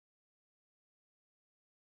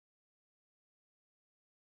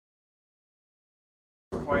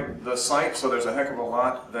quite the site, so there's a heck of a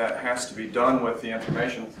lot that has to be done with the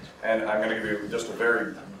information. And I'm going to give you just a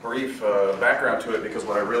very brief background to it, because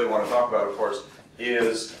what I really want to talk about, of course,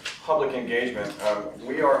 is public engagement.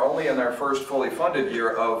 We are only in our first fully funded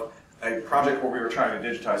year of a project where we were trying to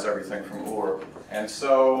digitize everything from Ur. And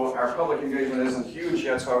so our public engagement isn't huge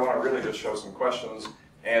yet, so I want to really just show some questions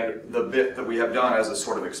and the bit that we have done as a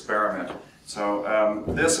sort of experiment. So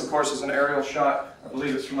this, of course, is an aerial shot. I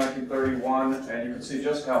believe it's from 1931, and you can see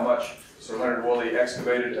just how much Sir Leonard Woolley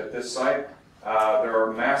excavated at this site. There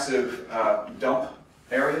are massive dump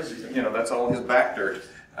areas. You know, that's all his back dirt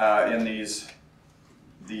in these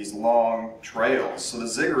long trails. So the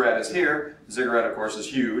ziggurat is here. The ziggurat, of course,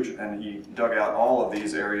 is huge, and he dug out all of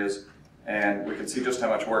these areas, and we can see just how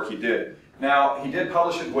much work he did. Now, he did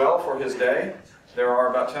publish it well for his day. There are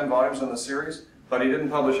about 10 volumes in the series, but he didn't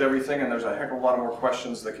publish everything, and there's a heck of a lot more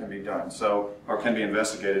questions that can be done, or can be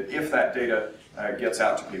investigated if that data gets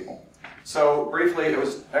out to people. So briefly, it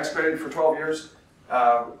was excavated for 12 years.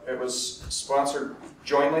 It was sponsored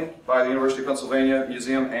jointly by the University of Pennsylvania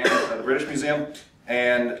Museum and the British Museum.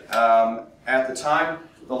 And at the time,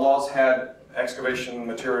 the laws had excavation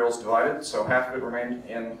materials divided, so half of it remained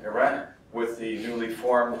in Iraq with the newly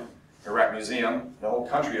formed Iraq Museum. The whole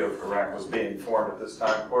country of Iraq was being formed at this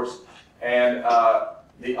time, of course. And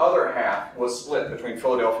the other half was split between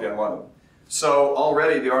Philadelphia and London. So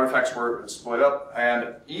already the artifacts were split up,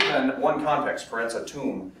 and even one context, for instance, a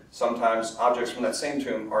tomb, sometimes objects from that same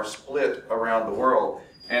tomb are split around the world.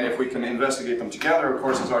 And if we can investigate them together, of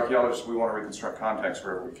course, as archaeologists, we want to reconstruct context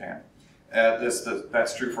wherever we can.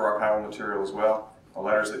 That's true for archival material as well. The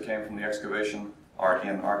letters that came from the excavation are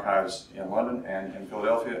in archives in London and in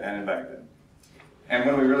Philadelphia and in Baghdad. And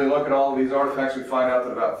when we really look at all of these artifacts, we find out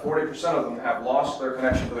that about 40% of them have lost their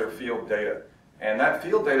connection to their field data. And that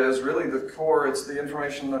field data is really the core. It's the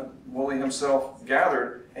information that Woolley himself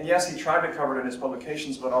gathered. And yes, he tried to cover it in his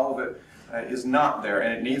publications, but all of it is not there,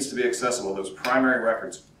 and it needs to be accessible, those primary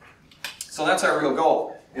records. So that's our real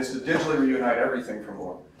goal, is to digitally reunite everything from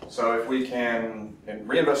Ur. So if we can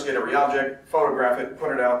reinvestigate every object, photograph it,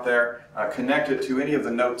 put it out there, connect it to any of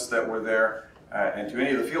the notes that were there, and to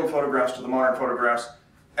any of the field photographs, to the modern photographs,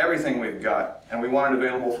 everything we've got, and we want it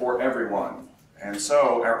available for everyone. And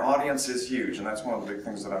so our audience is huge, and that's one of the big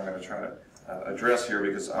things that I'm going to try to address here,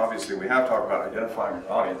 because obviously we have talked about identifying an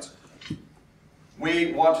audience.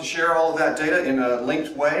 We want to share all of that data in a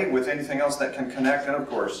linked way with anything else that can connect, and of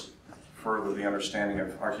course, further the understanding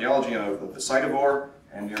of archaeology and of the site of Ur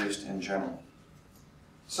and Near East in general.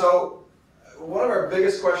 So, one of our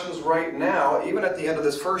biggest questions right now, even at the end of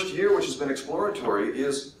this first year, which has been exploratory,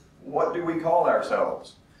 is what do we call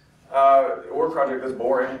ourselves? Ur project is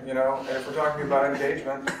boring, you know, and if we're talking about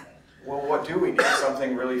engagement, well, what do we need?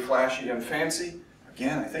 Something really flashy and fancy?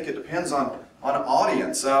 Again, I think it depends on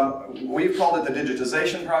audience. We've called it the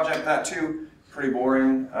digitization project, that too, pretty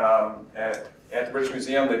boring. At the British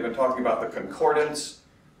Museum, they've been talking about the concordance.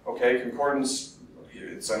 Okay, concordance,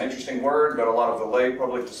 it's an interesting word, but a lot of the lay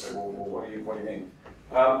public just say, well, what do you mean?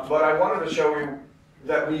 But I wanted to show you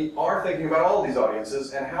that we are thinking about all of these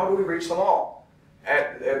audiences, and how do we reach them all?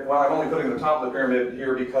 Well, I'm only putting the top of the pyramid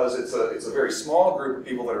here because it's a very small group of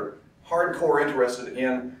people that are hardcore interested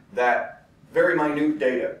in that very minute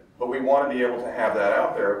data. But we want to be able to have that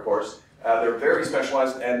out there, of course. They're very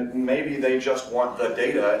specialized, and maybe they just want the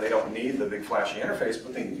data. They don't need the big flashy interface,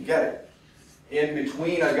 but they need to get it. In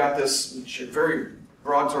between, I've got this very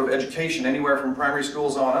broad sort of education, anywhere from primary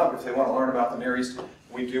schools on up. If they want to learn about the Near East,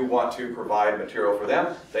 we do want to provide material for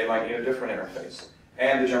them. They might need a different interface.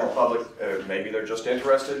 And the general public, maybe they're just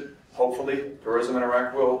interested. Hopefully, tourism in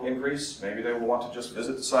Iraq will increase. Maybe they will want to just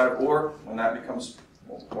visit the site of Ur when that becomes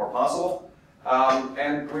more possible.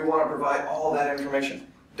 And we want to provide all that information.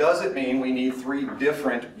 Does it mean we need 3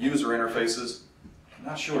 different user interfaces? I'm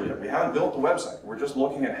not sure yet. We haven't built the website. We're just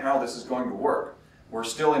looking at how this is going to work. We're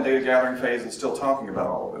still in data gathering phase and still talking about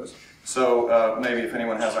all of those. So maybe if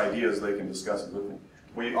anyone has ideas, they can discuss it with me.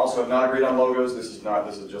 We also have not agreed on logos. This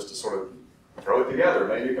is just to sort of throw it together.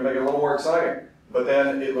 Maybe you can make it a little more exciting. But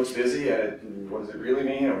then it looks busy, and what does it really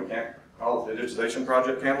mean? And we can't call it the digitization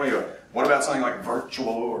project, can we? Or what about something like virtual,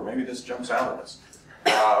 or maybe this jumps out at us?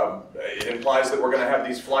 It implies that we're going to have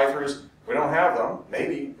these fly-throughs. We don't have them.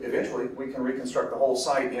 Maybe, eventually, we can reconstruct the whole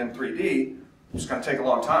site in 3D. It's going to take a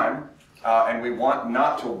long time. And we want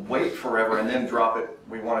not to wait forever and then drop it.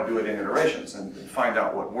 We want to do it in iterations and find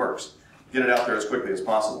out what works. Get it out there as quickly as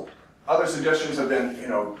possible. Other suggestions have been,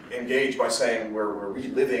 engaged by saying we're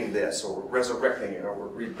reliving this, or we're resurrecting it, or we're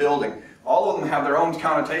rebuilding. All of them have their own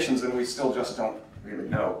connotations, and we still just don't really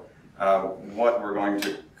know what we're going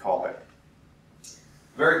to call it.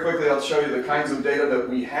 Very quickly, I'll show you the kinds of data that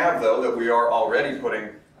we have, though, that we are already putting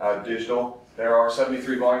digital. There are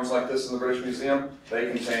 73 volumes like this in the British Museum.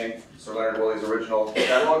 They contain Sir Leonard Woolley's original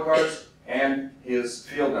catalog cards and his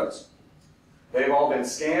field notes. They've all been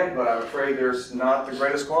scanned, but I'm afraid there's not the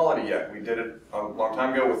greatest quality yet. We did it a long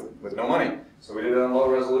time ago with no money, so we did it on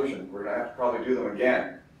low resolution. We're going to have to probably do them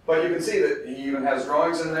again. But you can see that he even has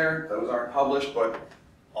drawings in there. Those aren't published, but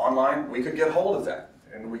online we could get hold of that,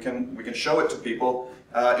 and we can show it to people.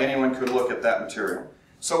 Anyone could look at that material.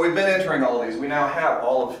 So we've been entering all of these. We now have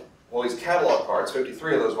all of Woolley's catalog cards.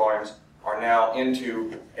 53 of those volumes are now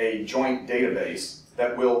into a joint database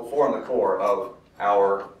that will form the core of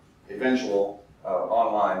our eventual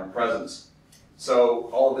online presence. So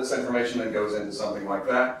all of this information then goes into something like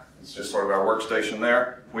that. It's just sort of our workstation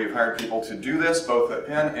there. We've hired people to do this, both at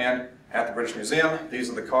Penn and at the British Museum. These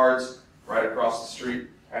are the cards right across the street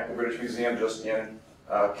at the British Museum, just in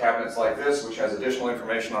cabinets like this, which has additional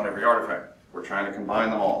information on every artifact. We're trying to combine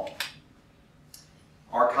them all.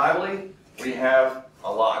 Archivally, we have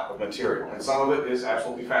a lot of material, and some of it is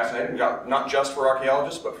absolutely fascinating, not just for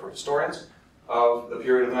archaeologists, but for historians of the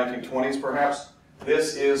period of the 1920s, perhaps.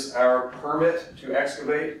 This is our permit to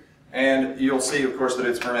excavate, and you'll see, of course, that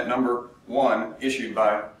it's permit number 1 issued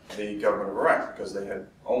by the government of Iraq, because they had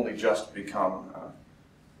only just become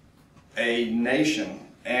a nation.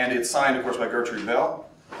 And it's signed, of course, by Gertrude Bell,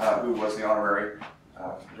 who was the honorary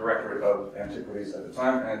director of antiquities at the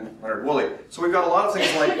time, and Leonard Woolley. So we've got a lot of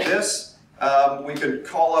things like this. We could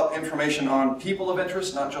call up information on people of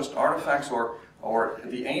interest, not just artifacts or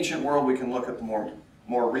the ancient world. We can look at the more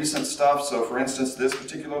recent stuff. So for instance, this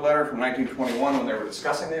particular letter from 1921, when they were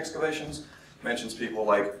discussing the excavations, mentions people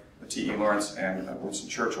like T.E. Lawrence and Winston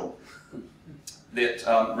Churchill. It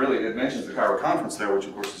mentions the Cairo Conference there, which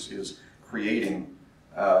of course is creating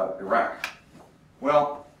Iraq.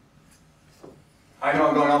 Well, I know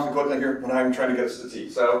I'm going off too quickly here, but I'm trying to get us to tea.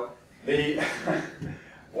 So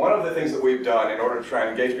one of the things that we've done in order to try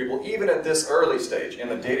and engage people, even at this early stage in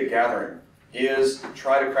the data gathering, is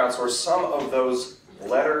try to crowdsource some of those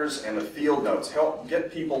letters and the field notes,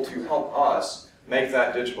 get people to help us make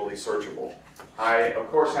that digitally searchable. I, of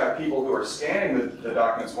course, have people who are scanning the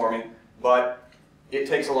documents for me, but it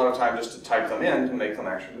takes a lot of time just to type them in to make them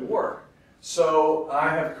actually work. So I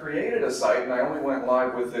have created a site, and I only went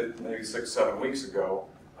live with it maybe 6-7 weeks ago,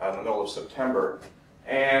 in the middle of September.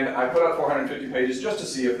 And I put up 450 pages just to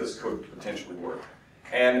see if this could potentially work.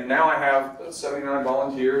 And now I have 79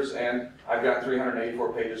 volunteers, and I've got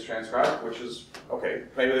 384 pages transcribed, which is, okay,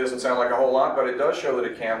 maybe it doesn't sound like a whole lot, but it does show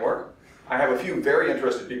that it can work. I have a few very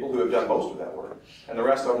interested people who have done most of that work, and the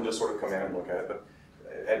rest of them just sort of come in and look at it.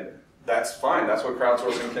 And that's fine. That's what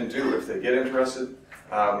crowdsourcing can do. If they get interested,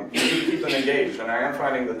 you need to keep them engaged. And I am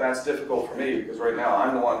finding that that's difficult for me, because right now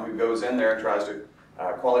I'm the one who goes in there and tries to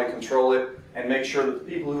quality control it and make sure that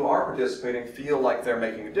the people who are participating feel like they're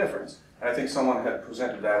making a difference. And I think someone had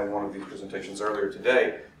presented that in one of these presentations earlier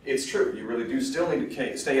today. It's true. You really do still need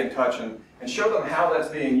to stay in touch and show them how that's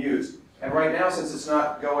being used. And right now, since it's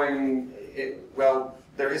not going, well,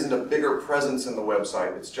 there isn't a bigger presence in the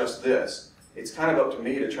website. It's just this. It's kind of up to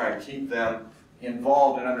me to try and keep them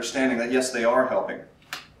involved in understanding that, yes, they are helping.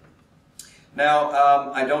 Now,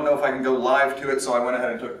 I don't know if I can go live to it, so I went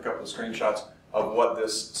ahead and took a couple of screenshots of what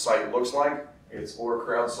this site looks like. It's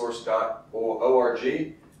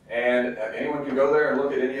orcrowdsource.org, and anyone can go there and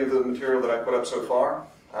look at any of the material that I put up so far.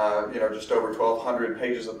 Just over 1,200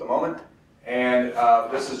 pages at the moment. And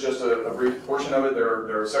this is just a brief portion of it.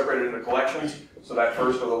 They're separated into collections. So that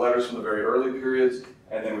first are the letters from the very early periods,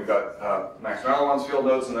 and then we've got Max Mallowan's field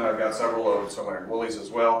notes, and then I've got several of Sir Leonard Woolley's as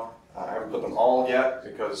well. I haven't put them all yet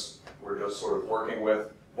because we're just sort of working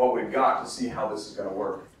with what we've got to see how this is going to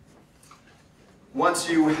work. Once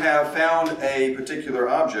you have found a particular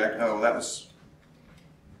object, I'll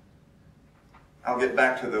get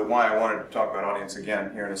back to the why I wanted to talk about audience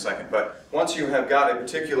again here in a second. But once you have got a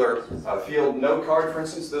particular field note card, for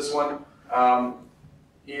instance, this one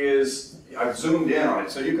I've zoomed in on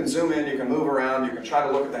it. So you can zoom in, you can move around, you can try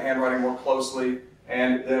to look at the handwriting more closely,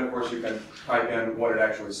 and then of course you can type in what it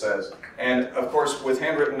actually says. And of course with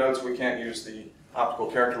handwritten notes we can't use the optical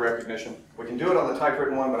character recognition. We can do it on the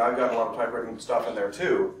typewritten one, but I've got a lot of typewritten stuff in there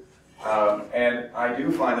too. And I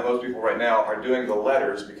do find that most people right now are doing the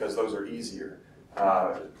letters because those are easier.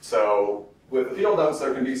 So with the field notes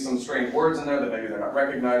there can be some strange words in there that maybe they're not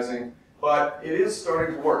recognizing, but it is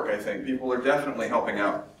starting to work, I think. People are definitely helping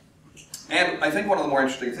out. And I think one of the more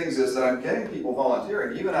interesting things is that I'm getting people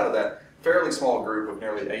volunteering, even out of that fairly small group of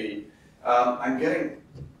nearly 80. I'm getting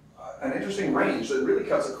an interesting range that really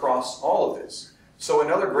cuts across all of this. So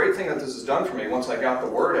another great thing that this has done for me, once I got the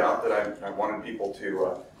word out that I wanted people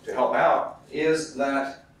to help out, is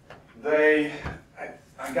that I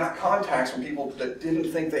got contacts from people that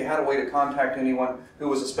didn't think they had a way to contact anyone who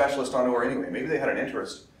was a specialist on OR anyway. Maybe they had an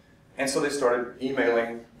interest. And so they started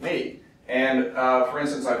emailing me. And for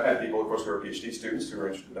instance, I've had people, of course, who are PhD students who are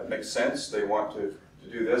interested. That makes sense. They want to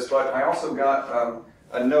do this. But I also got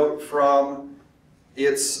a note from,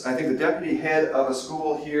 I think, the deputy head of a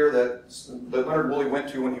school here that Leonard Woolley went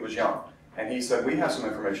to when he was young. And he said, we have some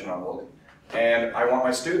information on Woolley. And I want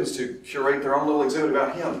my students to curate their own little exhibit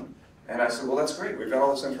about him. And I said, well, that's great. We've got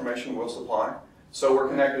all this information we'll supply. So we're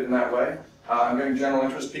connected in that way. I'm getting general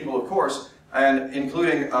interest people, of course, and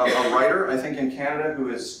including a writer, I think, in Canada who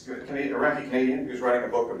is Iraqi-Canadian, who's writing a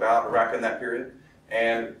book about Iraq in that period.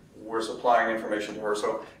 And we're supplying information to her.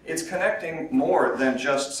 So it's connecting more than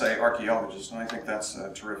just, say, archaeologists. And I think that's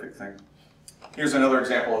a terrific thing. Here's another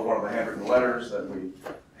example of one of the handwritten letters that we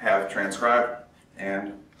have transcribed.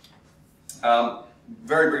 And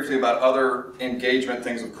very briefly about other engagement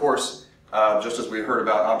things, of course, just as we heard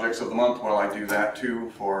about Objects of the Month, well, I do that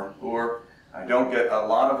too for UR. I don't get a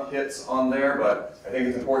lot of hits on there, but I think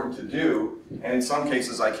it's important to do, and in some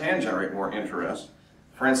cases I can generate more interest.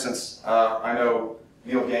 For instance, I know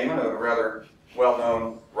Neil Gaiman, a rather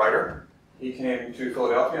well-known writer. He came to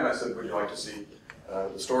Philadelphia and I said, would you like to see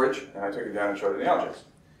the storage? And I took him down and showed him the objects.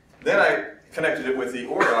 Then I connected it with the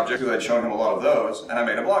OR objects, because I'd shown him a lot of those, and I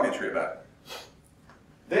made a blog entry about it.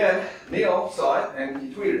 Then Neil saw it and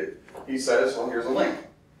he tweeted it. He says, well, here's a link.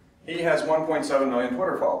 He has 1.7 million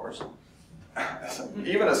Twitter followers.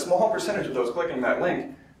 Even a small percentage of those clicking that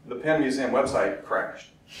link, the Penn Museum website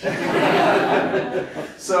crashed.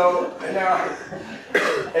 So now,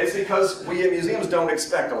 it's because we at museums don't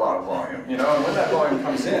expect a lot of volume, you know, and when that volume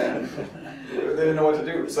comes in, they didn't know what to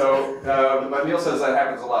do. So, but Neil says that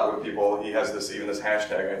happens a lot with people. He has this, even this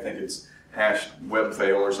hashtag, I think it's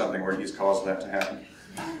 #webfail or something, where he's caused that to happen.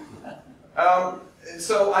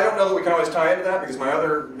 So I don't know that we can always tie into that, because my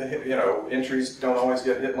other, entries don't always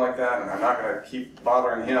get hit like that, and I'm not going to keep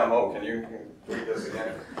bothering him. Oh, can you read this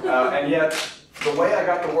again? And yet, the way I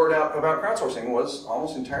got the word out about crowdsourcing was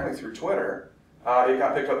almost entirely through Twitter. It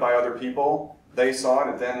got picked up by other people. They saw it,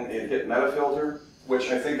 and then it hit Metafilter,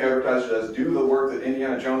 which I think advertised it as do the work that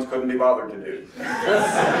Indiana Jones couldn't be bothered to do.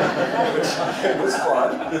 Which was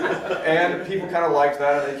fun. And people kind of liked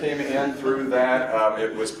that, and they came in through that.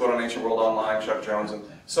 It was put on Ancient World Online, Chuck Jones. And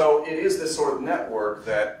so it is this sort of network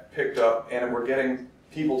that picked up, and we're getting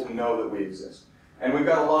people to know that we exist. And we've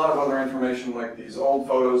got a lot of other information, like these old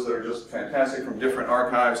photos that are just fantastic from different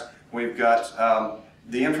archives. We've got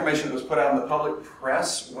the information that was put out in the public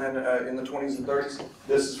press when in the 20s and 30s.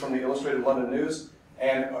 This is from the Illustrated London News.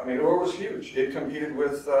 And I mean, UR was huge. It competed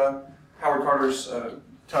with Howard Carter's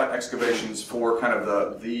excavations for kind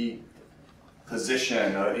of the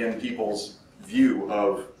position in people's view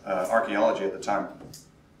of archaeology at the time.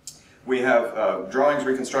 We have drawings,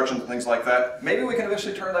 reconstructions, and things like that. Maybe we can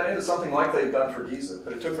eventually turn that into something like they've done for Giza,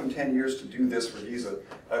 but it took them 10 years to do this for Giza,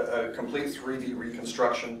 a complete 3D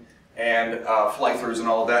reconstruction and fly-throughs and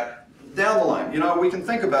all of that. Down the line, we can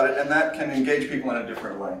think about it, and that can engage people in a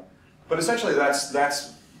different way. But essentially, that's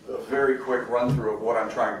a very quick run-through of what I'm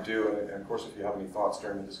trying to do, and of course, if you have any thoughts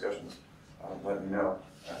during the discussions, let me know.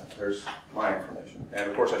 There's my information. And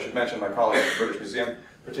of course, I should mention my colleague at the British Museum,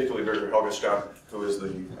 particularly Birger Helgestad, who is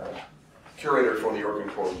the curator for the York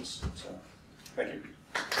Concordance. So, thank you.